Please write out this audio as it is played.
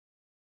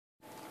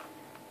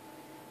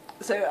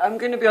So I'm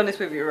going to be honest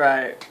with you,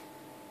 right?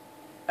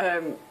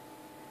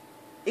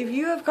 If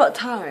you have got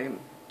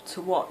time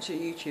to watch a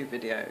YouTube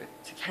video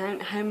to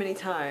count how many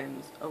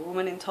times a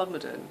woman in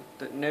Todmorden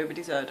that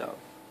nobody's heard of,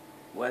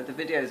 where the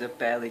videos are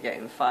barely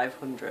getting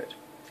 500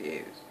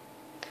 views,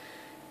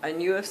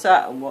 and you have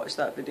sat and watched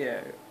that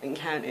video and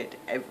counted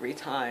every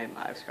time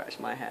I've scratched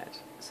my head,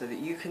 so that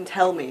you can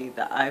tell me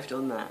that I've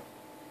done that,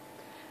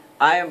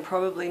 I am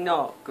probably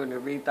not going to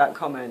read that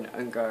comment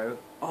and go,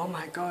 oh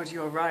my god,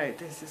 you're right,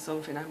 this is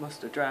something I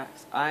must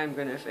address. I am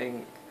going to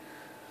think,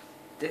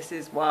 this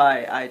is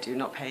why I do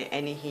not pay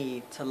any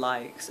heed to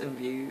likes and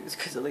views,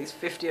 because at least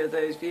 50 of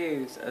those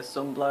views are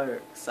some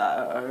bloke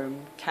sat at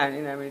home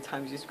counting how many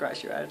times you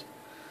scratch your head.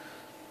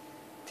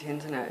 The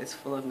internet is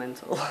full of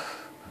mental.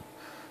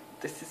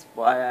 This is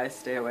why I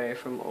stay away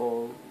from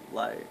all,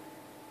 like,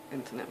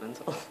 internet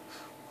mental.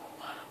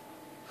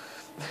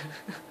 Wow.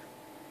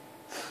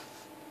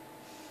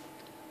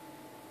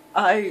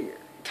 I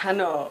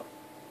cannot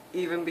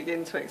even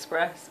begin to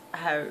express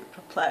how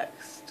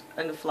perplexed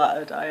and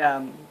flattered I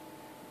am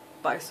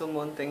by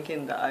someone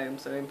thinking that I am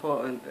so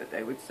important that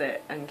they would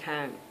sit and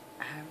count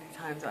how many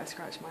times I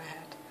scratch my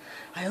head.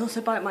 I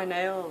also bite my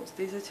nails.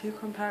 These are two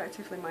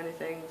comparatively minor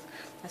things.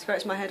 I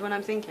scratch my head when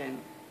I'm thinking,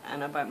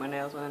 and I bite my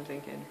nails when I'm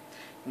thinking.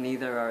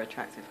 Neither are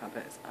attractive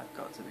habits, I've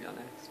got to be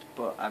honest,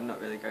 but I'm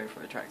not really going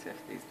for attractive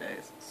these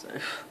days, so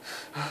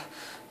I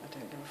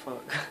don't give a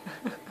fuck.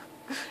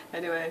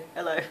 Anyway,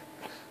 hello.